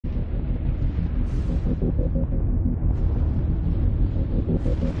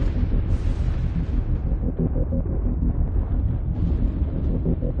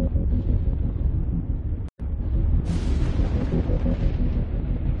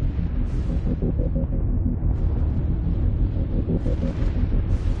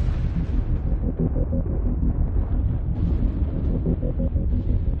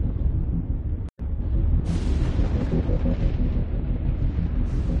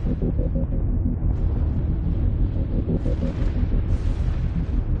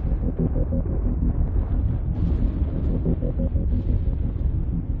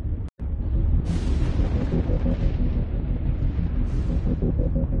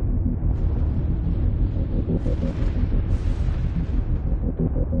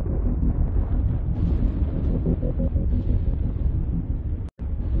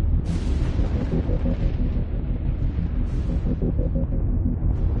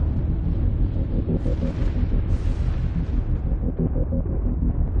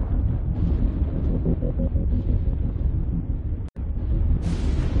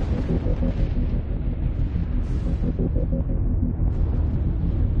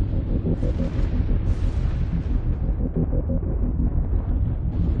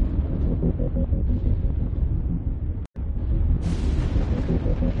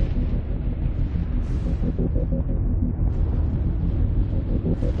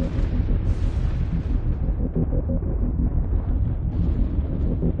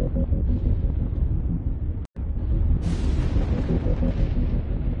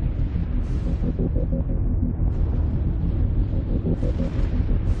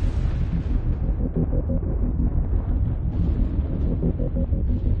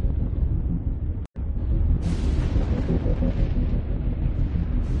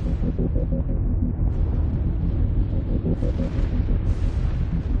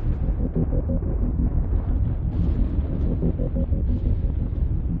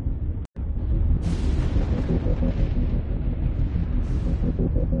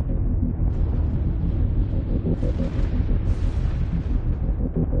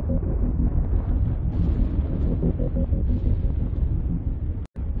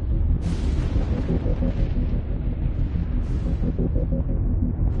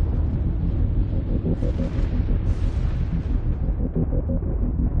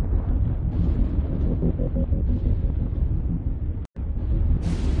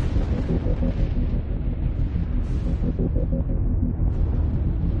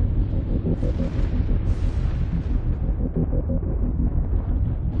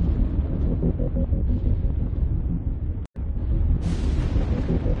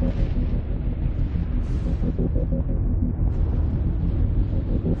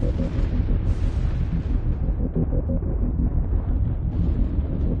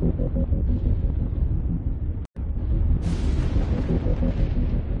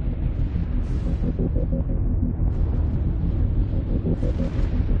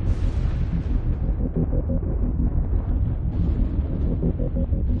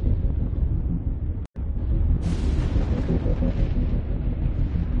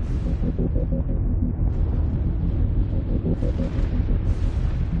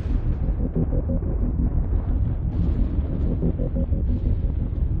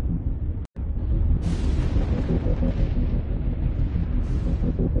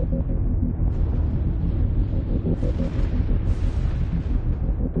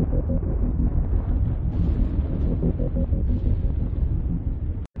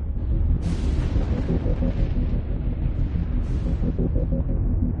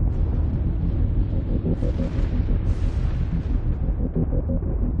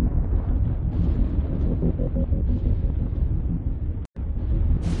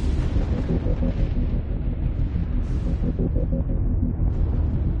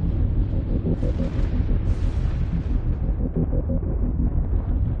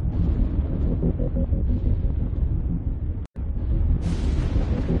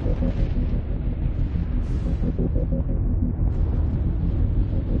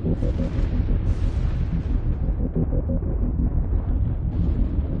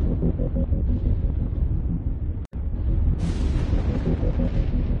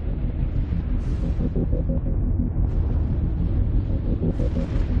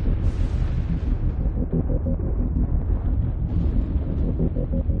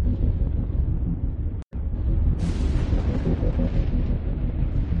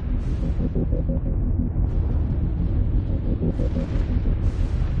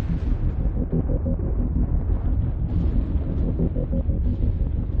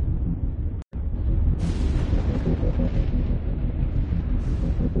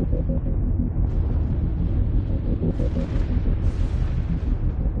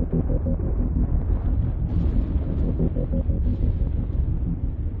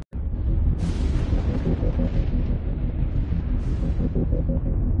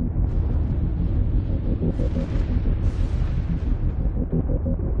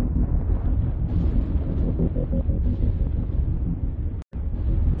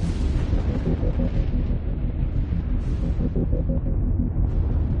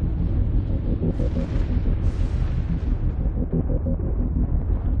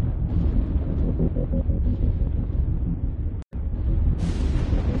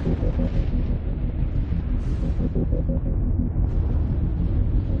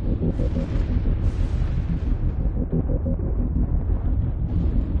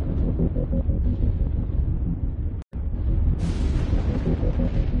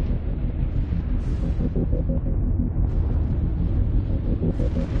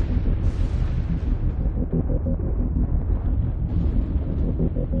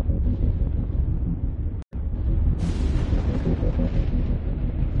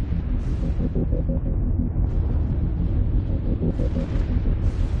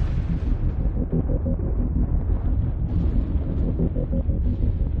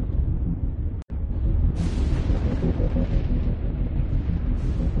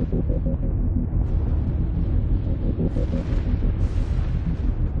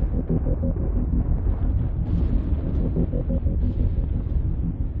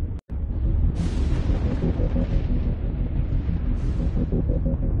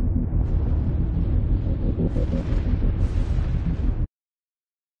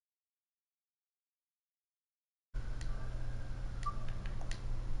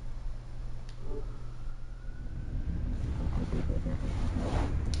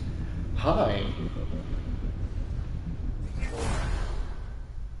Hi.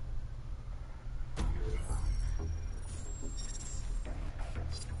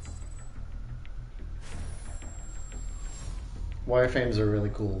 Wireframes are really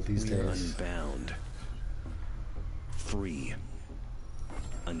cool these days. Unbound. Free.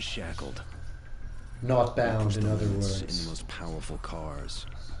 Unshackled. Not bound, in other In the words. most powerful cars.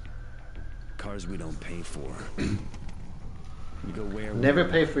 Cars we don't pay for. We go where Never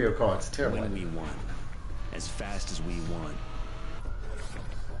we pay want, for your car, it's terrible. when we want, as fast as we want.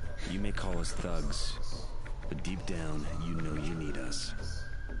 You may call us thugs, but deep down, you know you need us.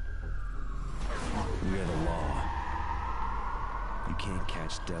 We are the law. You can't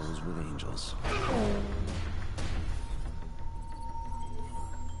catch devils with angels.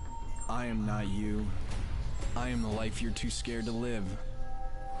 I am not you. I am the life you're too scared to live.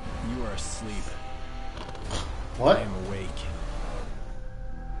 You are asleep. What? I am awake.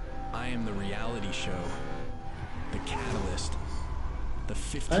 I am the reality show. The catalyst. The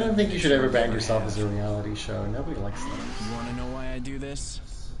 15th I don't think you should ever brand have. yourself as a reality show. Nobody likes that. You want to know why I do this?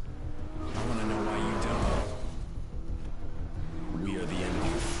 I want to know why you don't. We are the enemy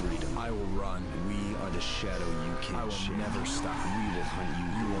of freedom. I will run. We are the shadow you can't I will shake. never stop. We will hunt you.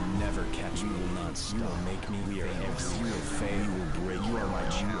 You will never catch We me. will not stop. You will make me We are famous. everywhere. You will fail. We will break You are my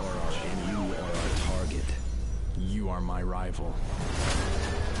You are our enemy. You are our target. You are my rival.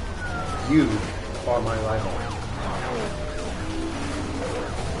 You are my rival.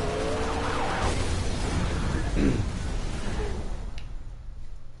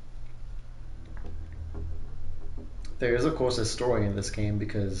 There is, of course, a story in this game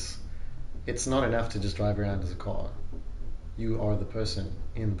because it's not enough to just drive around as a car. You are the person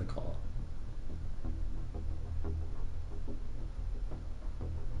in the car.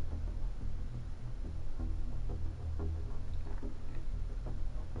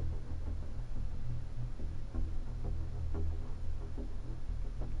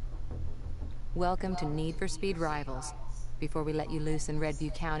 Welcome to Need for Speed Rivals. Before we let you loose in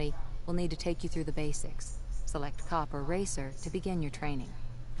Redview County, we'll need to take you through the basics. Select cop or racer to begin your training.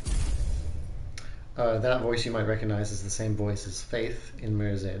 That voice you might recognize is the same voice as Faith in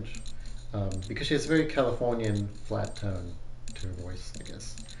Mirror's Edge, because she has a very Californian flat tone to her voice, I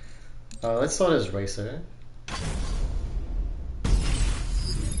guess. Let's start as racer.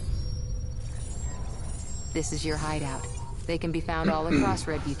 This is your hideout. They can be found all across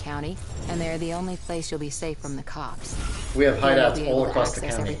Redview County, and they're the only place you'll be safe from the cops. We have Here you'll hideouts be all able to across the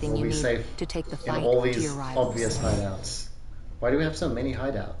access county. everything We'll you be need safe to take the in fight all to these your rivals. obvious hideouts. Why do we have so many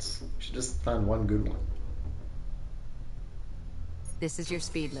hideouts? We should just find one good one. This is your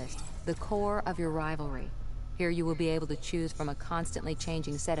speed list, the core of your rivalry. Here you will be able to choose from a constantly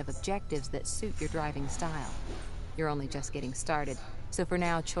changing set of objectives that suit your driving style. You're only just getting started, so for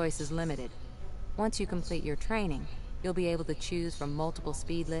now choice is limited. Once you complete your training, you'll be able to choose from multiple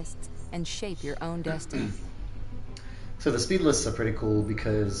speed lists and shape your own destiny. So the speed lists are pretty cool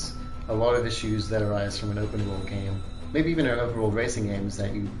because a lot of issues that arise from an open world game, maybe even an open world racing game, is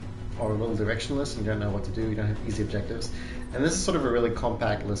that you are a little directionless and you don't know what to do, you don't have easy objectives. And this is sort of a really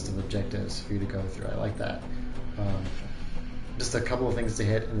compact list of objectives for you to go through. I like that. Just a couple of things to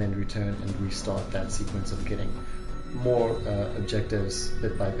hit and then return and restart that sequence of getting more objectives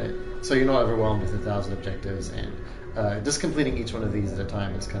bit by bit. So you're not overwhelmed with 1,000 objectives, and just completing each one of these at a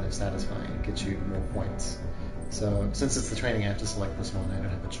time is kind of satisfying. It gets you more points. So since it's the training, I have to select this one. I don't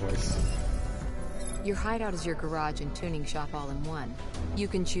have a choice. Your hideout is your garage and tuning shop all in one. You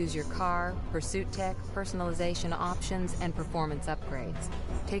can choose your car, pursuit tech, personalization options, and performance upgrades.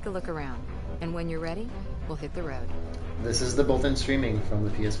 Take a look around, and when you're ready, we'll hit the road. This is the built-in streaming from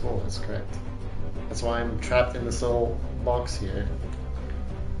the PS4, that's correct. That's why I'm trapped in this little box here.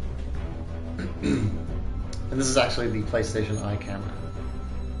 And this is actually the PlayStation Eye camera.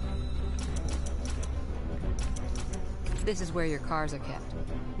 This is where your cars are kept.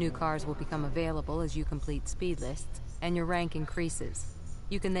 New cars will become available as you complete speed lists, and your rank increases.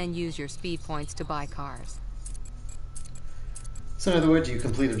 You can then use your speed points to buy cars. So in other words, you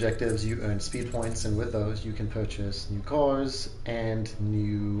complete objectives, you earn speed points, and with those you can purchase new cars and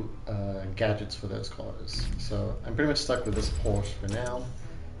new gadgets for those cars. So I'm pretty much stuck with this Porsche for now.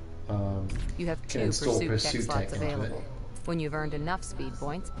 You have two pursuit tech slots available. When you've earned enough speed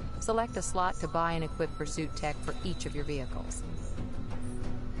points, select a slot to buy and equip pursuit tech for each of your vehicles.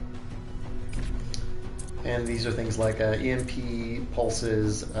 And these are things like EMP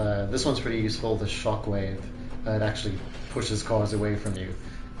pulses. This one's pretty useful, the shockwave. It actually pushes cars away from you.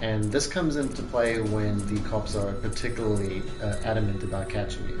 And this comes into play when the cops are particularly adamant about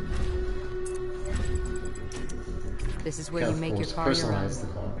catching you. This is where you make your car your own. The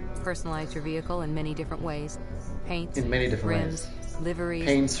car. Personalize your vehicle in many different ways. Paints, in many different rims, ways. Liveries,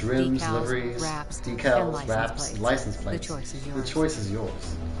 paints, rims, decals, liveries, wraps, decals, and wraps, license plates. The choice is yours. The choice is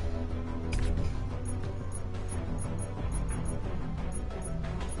yours.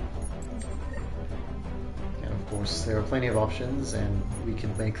 And of course, there are plenty of options, and we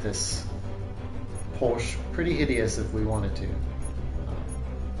can make this Porsche pretty hideous if we wanted to.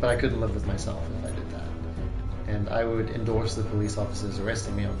 But I couldn't live with myself if I did that. And I would endorse the police officers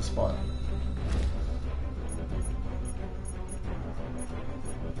arresting me on the spot.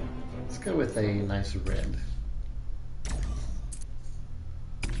 Let's go with a nice red.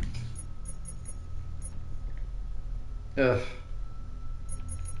 Ugh.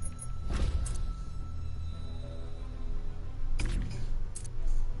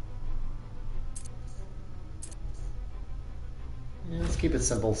 Yeah, let's keep it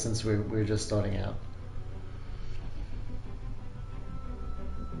simple since we're just starting out.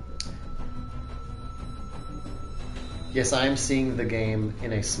 Yes, I am seeing the game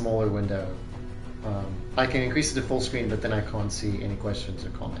in a smaller window. I can increase it to full screen, but then I can't see any questions or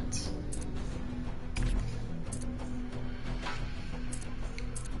comments.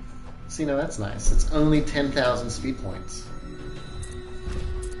 See, now that's nice. It's only 10,000 speed points.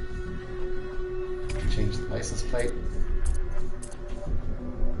 Change the license plate.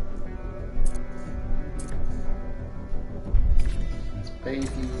 That's baby.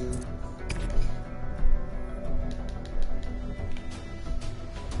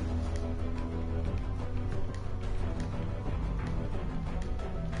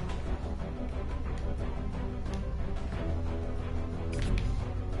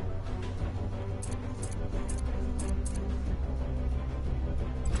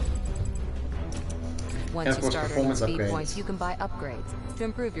 Once you start earning speed points, you can buy upgrades to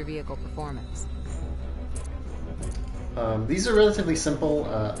improve your vehicle performance. These are relatively simple.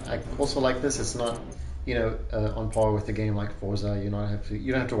 I also like this. It's not, on par with a game like Forza. You don't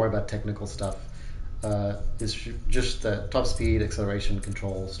have to worry about technical stuff. It's just top speed, acceleration,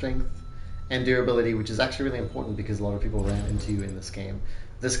 control, strength, and durability, which is actually really important because a lot of people ran into you in this game.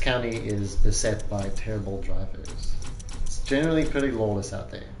 This county is beset by terrible drivers. It's generally pretty lawless out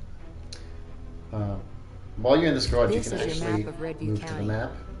there. While you're in this garage, you can actually move to the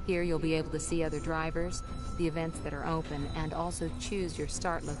map. Here you'll be able to see other drivers, the events that are open, and also choose your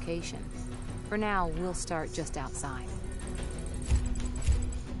start location. For now, we'll start just outside.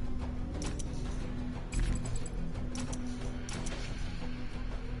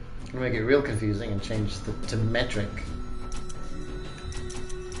 I'm going to make it real confusing and change to metric.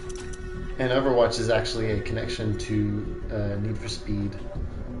 And Overwatch is actually a connection to Need for Speed,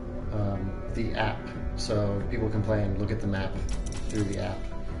 the app. So people can play and look at the map through the app.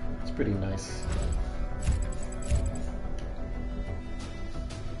 It's pretty nice.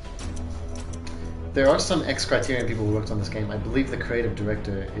 There are some ex-Criterion people who worked on this game. I believe the creative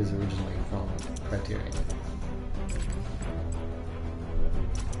director is originally from Criterion.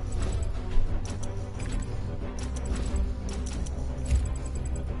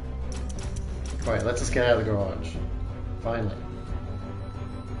 Alright, let's just get out of the garage. Finally.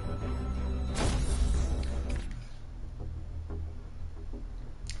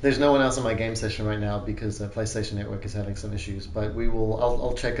 There's no one else in my game session right now because the PlayStation Network is having some issues, but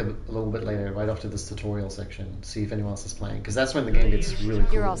I'll check a little bit later, right after this tutorial section, see if anyone else is playing, because that's when the game gets really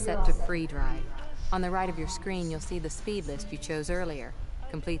cool. You're all set to free drive. On the right of your screen, you'll see the speed list you chose earlier.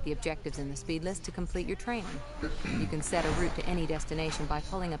 Complete the objectives in the speed list to complete your training. You can set a route to any destination by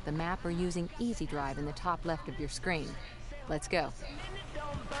pulling up the map or using Easy Drive in the top left of your screen. Let's go.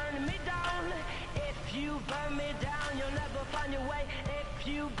 If you burn me down, you'll never find your way. If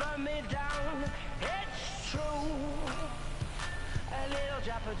you burn me down, it's true. A little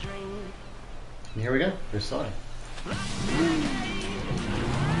drop of dream. And here we go. We're starting.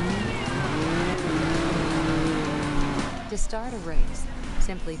 To start a race,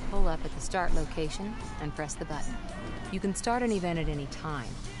 simply pull up at the start location and press the button. You can start an event at any time,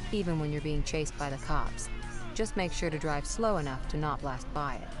 even when you're being chased by the cops. Just make sure to drive slow enough to not blast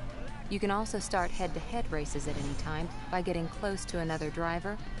by it. You can also start head-to-head races at any time by getting close to another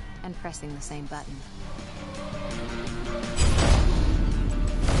driver and pressing the same button.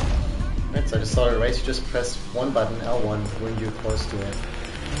 Right, so I just started a race. You just press one button, L1, when you're close to it.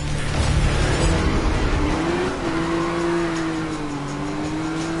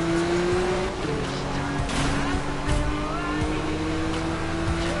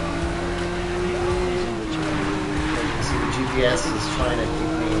 GPS is trying to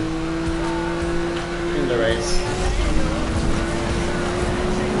keep me in the race.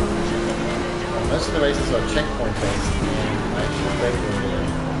 Well, most of the races are checkpoint based, and I should break over there.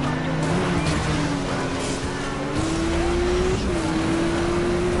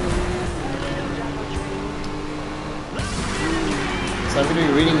 So I'm going to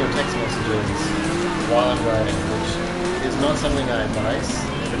be reading your text messages while I'm driving, which is not something I advise.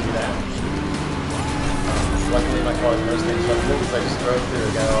 Never do that. Luckily my car is mostly indestructible because I just drove through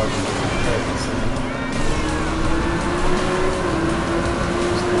a garage and purpose.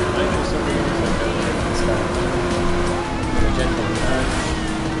 I do something in a gentle nudge.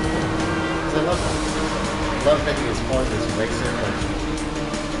 Because I love that. I love making it part of this racer culture.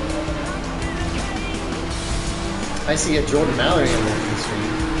 I see a Jordan Mallory in the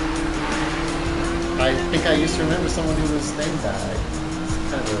stream. I think I used to remember someone who was named that. It's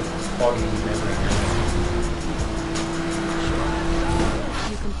kind of a foggy memory now.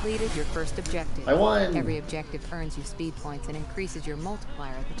 Completed your first objective. I won! Every objective earns you speed points and increases your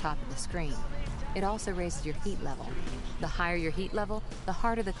multiplier at the top of the screen. It also raises your heat level. The higher your heat level, the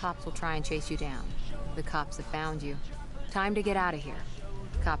harder the cops will try and chase you down. The cops have found you. Time to get out of here.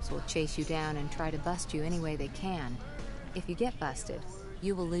 Cops will chase you down and try to bust you any way they can. If you get busted,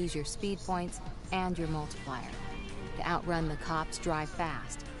 you will lose your speed points and your multiplier. To outrun the cops, drive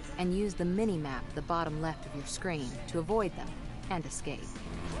fast, and use the mini-map at the bottom left of your screen to avoid them and escape.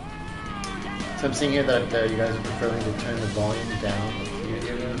 So I'm seeing here that you guys are preferring to turn the volume down.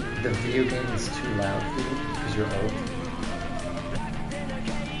 The video game is too loud for you because you're old.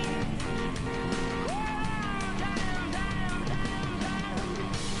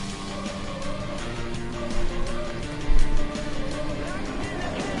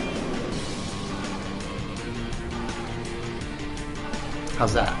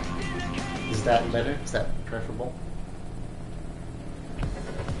 How's that? Is that better? Is that preferable?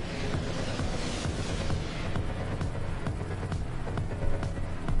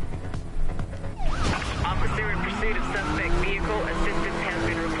 Pursuit of suspect vehicle. Assistance has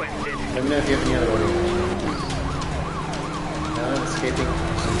been requested. Let me know if you have any other audio. Now I'm escaping.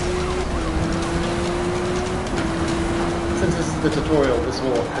 Since this is the tutorial, this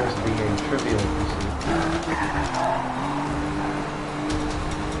will of course be a trivial pursuit.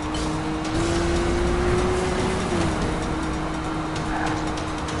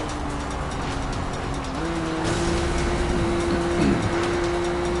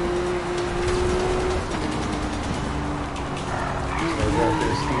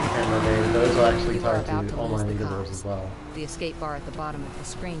 Those are actually tied to online leaderboards as well. The escape bar at the bottom of the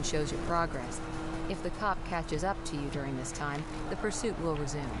screen shows your progress. If the cop catches up to you during this time, the pursuit will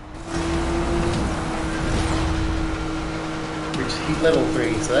resume. Reach heat level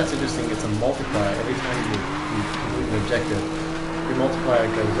 3, so that's interesting. It's a multiplier. Every time you complete an objective, your multiplier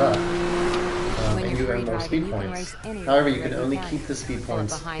goes up. And you earn more speed points. However, you can only keep the speed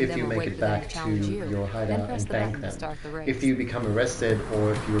points if you make it back to your hideout and bank them. If you become arrested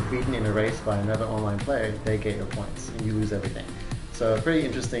or if you were beaten in a race by another online player, they get your points and you lose everything. So a pretty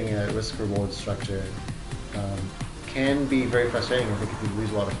interesting risk-reward structure. can be very frustrating, I think, if you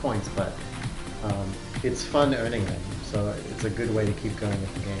lose a lot of points, but it's fun earning them, so it's a good way to keep going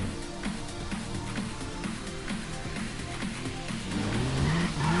with the game.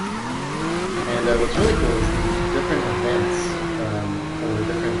 And what's really cool is the different events or the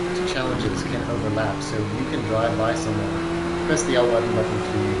different challenges can overlap, so you can drive by someone, press the L button to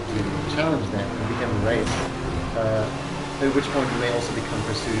challenge them and begin a race, at which point you may also become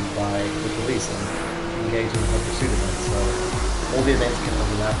pursued by the police and engage in a pursuit event. So all the events can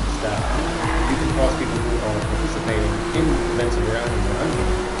overlap and stack. You can pass people who are participating in events of their own in their own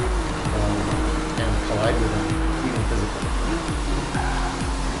game, and collide with them, even physically.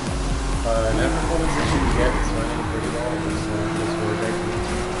 No performance issues yet, it's running pretty well, it's really great for me.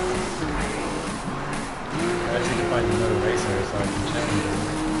 I just need to find another racer so I can challenge him.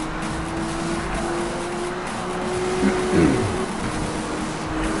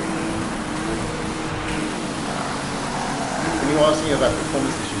 When you ask me about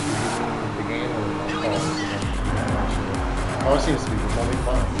performance issues with the game or the cars, the car seems to be performing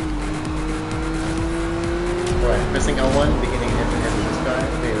fine. Alright, pressing L1, beginning head to head with this guy.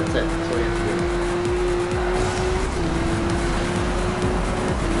 Okay, that's it. That's all you have to do.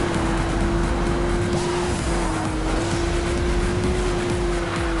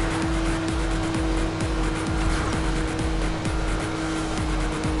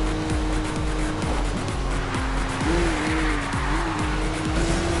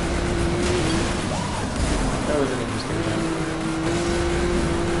 That was an interesting event.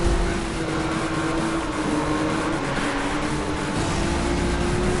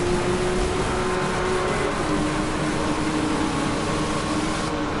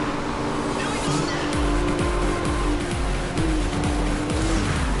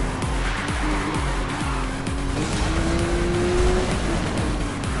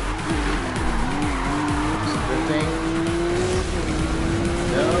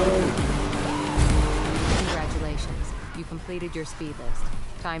 Completed your speed list.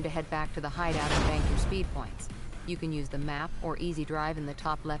 Time to head back to the hideout and bank your speed points. You can use the map or easy drive in the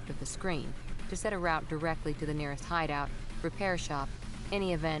top left of the screen to set a route directly to the nearest hideout, repair shop,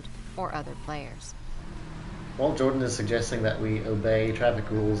 any event, or other players. Well, Jordan is suggesting that we obey traffic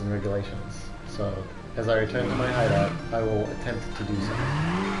rules and regulations. So, as I return to my hideout, I will attempt to do so.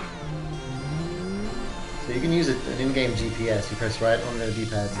 So you can use an in-game GPS. You press right on the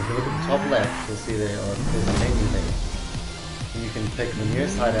D-pad. So if you look at the top left, you'll see there's a menu there. And you can pick the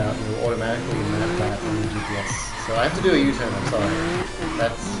nearest hideout and it will automatically map that on the GPS. So I have to do a U-turn, I'm sorry.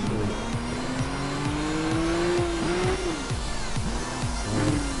 That's really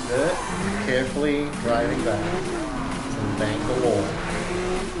so good. Carefully driving back. And bank the wall.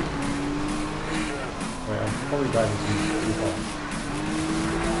 Right, I'm probably driving too far.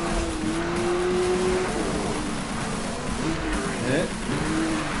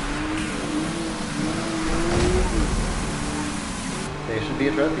 There should be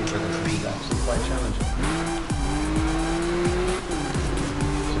a trophy for this. This is actually quite challenging.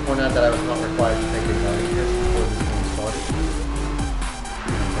 I should point out that I was not required to take a driving test before this game started.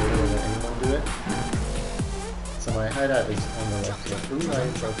 I don't let anyone do it. So my hideout is on the left here. Ooh, I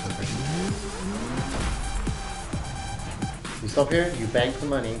broke something. You stop here, you bank the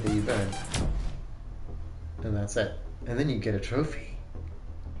money that you've earned. And that's it. And then you get a trophy.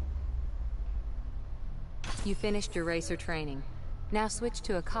 You finished your racer training. Now switch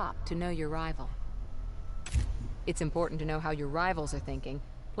to a cop to know your rival. It's important to know how your rivals are thinking.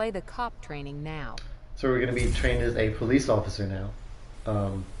 Play the cop training now. So we're going to be trained as a police officer now.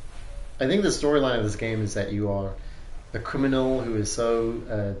 I think the storyline of this game is that you are a criminal who is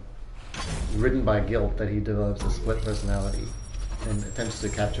so ridden by guilt that he develops a split personality and attempts to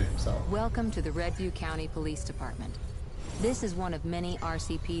capture himself. Welcome to the Redview County Police Department. This is one of many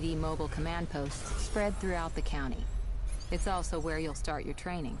RCPD mobile command posts spread throughout the county. It's also where you'll start your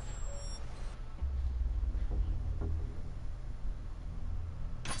training.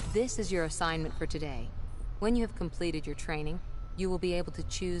 This is your assignment for today. When you have completed your training, you will be able to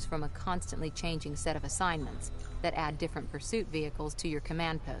choose from a constantly changing set of assignments that add different pursuit vehicles to your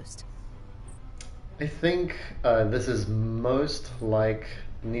command post. I think this is most like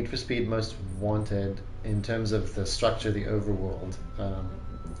Need for Speed Most Wanted in terms of the structure of the overworld.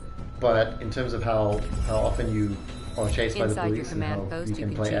 But in terms of how often you are chased by the police and how you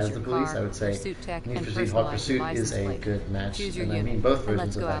can play as the police, I would say Need for Speed Hot Pursuit is a good match, and I mean both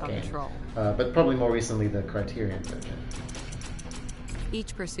versions of that game. But probably more recently the Criterion version.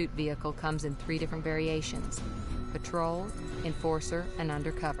 Each pursuit vehicle comes in 3 different variations: Patrol, Enforcer, and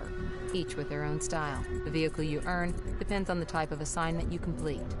Undercover, each with their own style. The vehicle you earn depends on the type of assignment you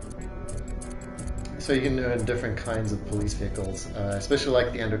complete. So you can earn different kinds of police vehicles, especially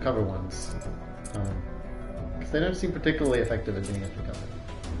like the undercover ones. Because they don't seem particularly effective at being undercover.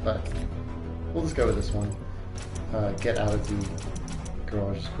 But we'll just go with this one. Get out of the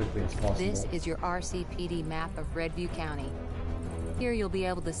garage as quickly as possible. This is your RCPD map of Redview County. Here you'll be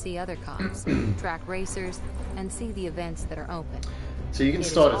able to see other cops, track racers, and see the events that are open. So you can It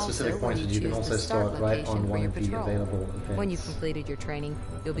start is at specific also where points, but you can choose also the start right location on for one your of the patrol. available events. When you've completed your training,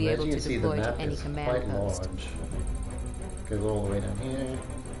 you'll be And able as you to can see, the deploy to map any is command quite post. large. Goes all the way down here.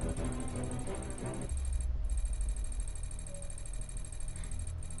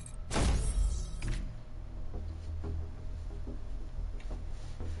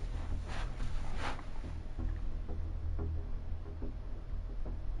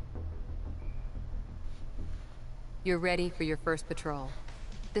 You're ready for your first patrol.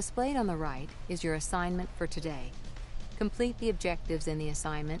 Displayed on the right is your assignment for today. Complete the objectives in the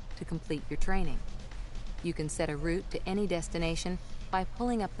assignment to complete your training. You can set a route to any destination by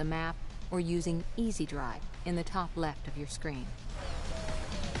pulling up the map or using Easy Drive in the top left of your screen.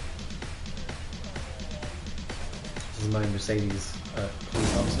 This is my Mercedes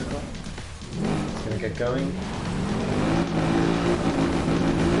police officer car. It's gonna get going.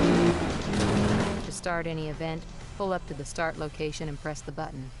 To start any event, pull up to the start location and press the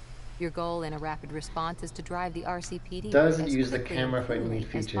button. Your goal in a rapid response is to drive the RCPD Does it as use the quickly camera and for any coolly as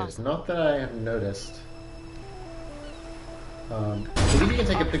features? possible. Not that I have noticed. I believe you can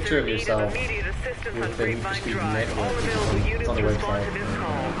take a picture of yourself with the Need for Speed network. It's on the website.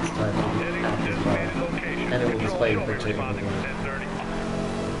 It's typed app as well. And it will display the picture everywhere.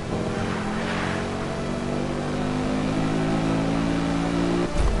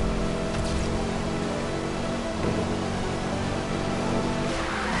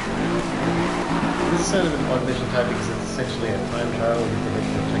 This is sort of an odd mission type because it's essentially a time trial with the hit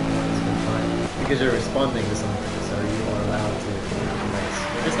checkpoints in time. Because you're responding to something, so you are allowed to race.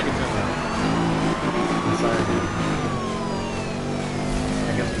 I guess I can turn around. Inside here.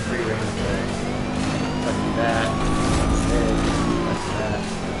 I guess we free range there. Touch that. That's it. Touch that.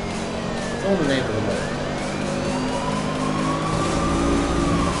 It's all in the name of the mode.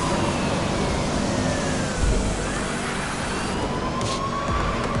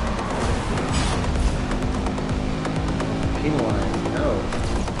 Penalized, no.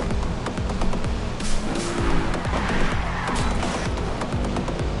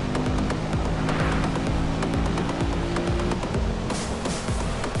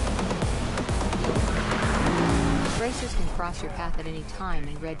 Racers can cross your path at any time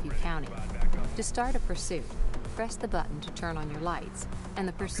in Redview County. To start a pursuit, press the button to turn on your lights, and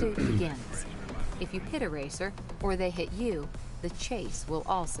the pursuit begins. If you hit a racer, or they hit you, the chase will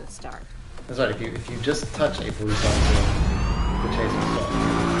also start. That's right, if you just touch a police officer, the chase will start.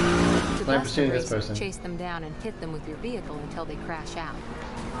 To I'm bust a pursuing this racer, person. chase them down and hit them with your vehicle until they crash out.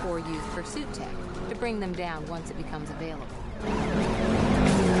 Or use pursuit tech to bring them down once it becomes available.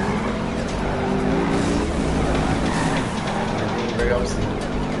 I'm being very obstinate.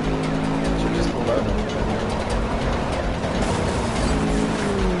 Should just pull over.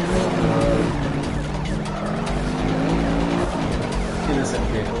 Innocent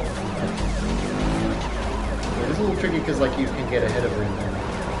vehicle. It's a little tricky because like you can get ahead of her and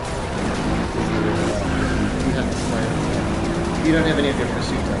you have to slam. You don't have any of your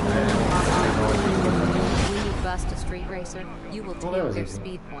pursuit When you bust a street racer, you will Well, that take was their easy.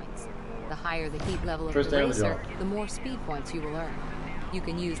 speed points. The higher the heat level of First the day on the racer, job. the more speed points you will earn. You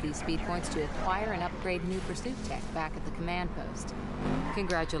can use these speed points to acquire and upgrade new pursuit tech back at the command post.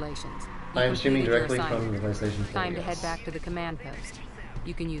 Congratulations. You I am streaming completed your directly from the assignment. PlayStation 4. Time to yes. head back to the command post.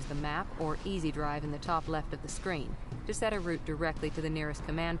 You can use the map or Easy Drive in the top left of the screen to set a route directly to the nearest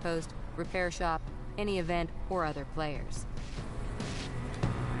command post, repair shop, any event, or other players.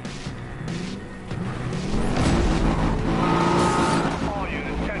 All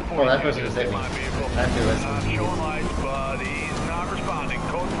units, 1040. Oh, that person just hit me. My vehicle. I have to listen. Showing lights, but he's not responding.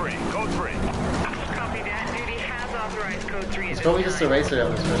 Code 3. Code 3. Copy that. Duty has authorized code 3 at It's this probably just a time. racer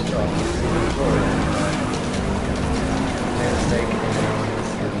on his first job. Made a mistake and now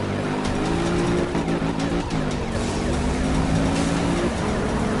he's getting it.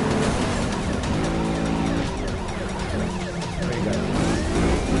 There you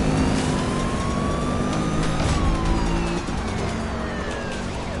go.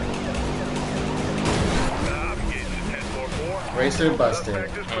 Navigating to 1044. Racer busted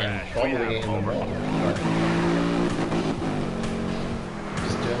Suspect is and crashed. probably We have in the over. wall.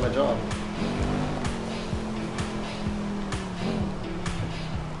 Just doing my job.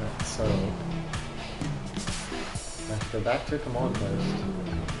 Right, so I have to go back to command post.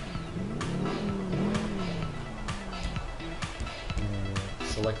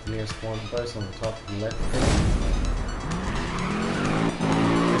 select the nearest one post on the top left.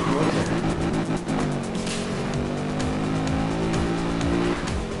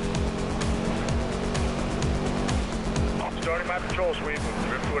 Starting my patrol sweep with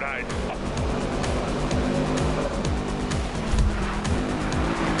Driftwood Heights.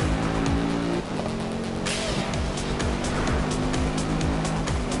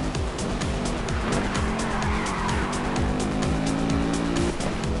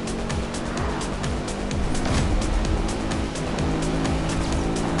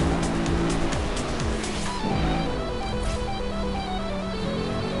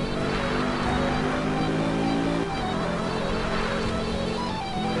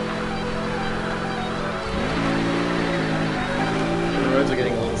 Are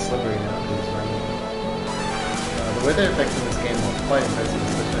getting a little slippery now because it's raining. The weather effects in this game are quite impressive,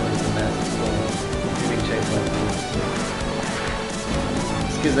 especially with the massive storms shooting shapes like this.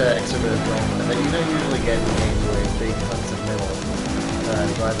 This gives that extra bit of drama that you don't usually get in games where big hunks of metal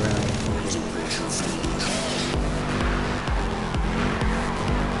drive around.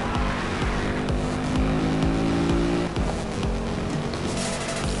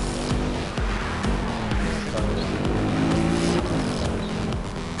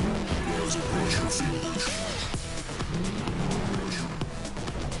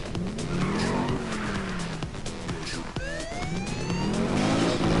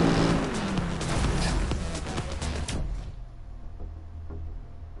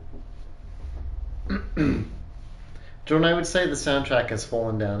 Jordan, I would say the soundtrack has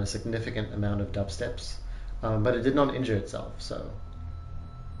fallen down a significant amount of dubsteps, but it did not injure itself, so...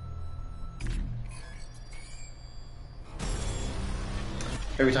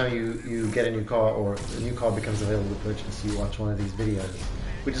 Every time you get a new car or a new car becomes available to purchase, you watch one of these videos,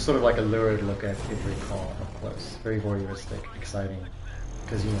 which is sort of like a lurid look at every car up close. Very voyeuristic, exciting,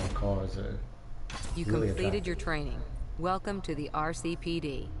 because you know cars are You really completed attractive. your training. Welcome to the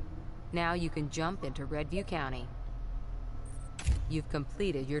RCPD. Now you can jump into Redview County. You've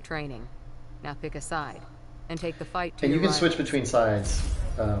completed your training. Now pick a side and take the fight to And your you can switch rivals. between sides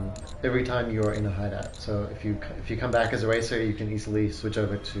every time you are in a hideout. So if you come back as a racer, you can easily switch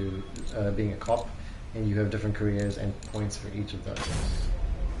over to being a cop, and you have different careers and points for each of those.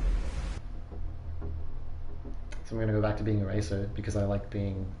 So I'm going to go back to being a racer because I like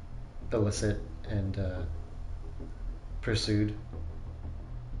being illicit and pursued.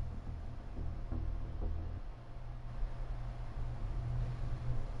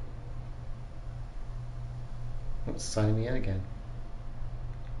 It's signing me in again.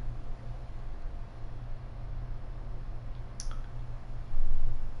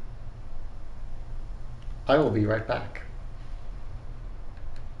 I will be right back.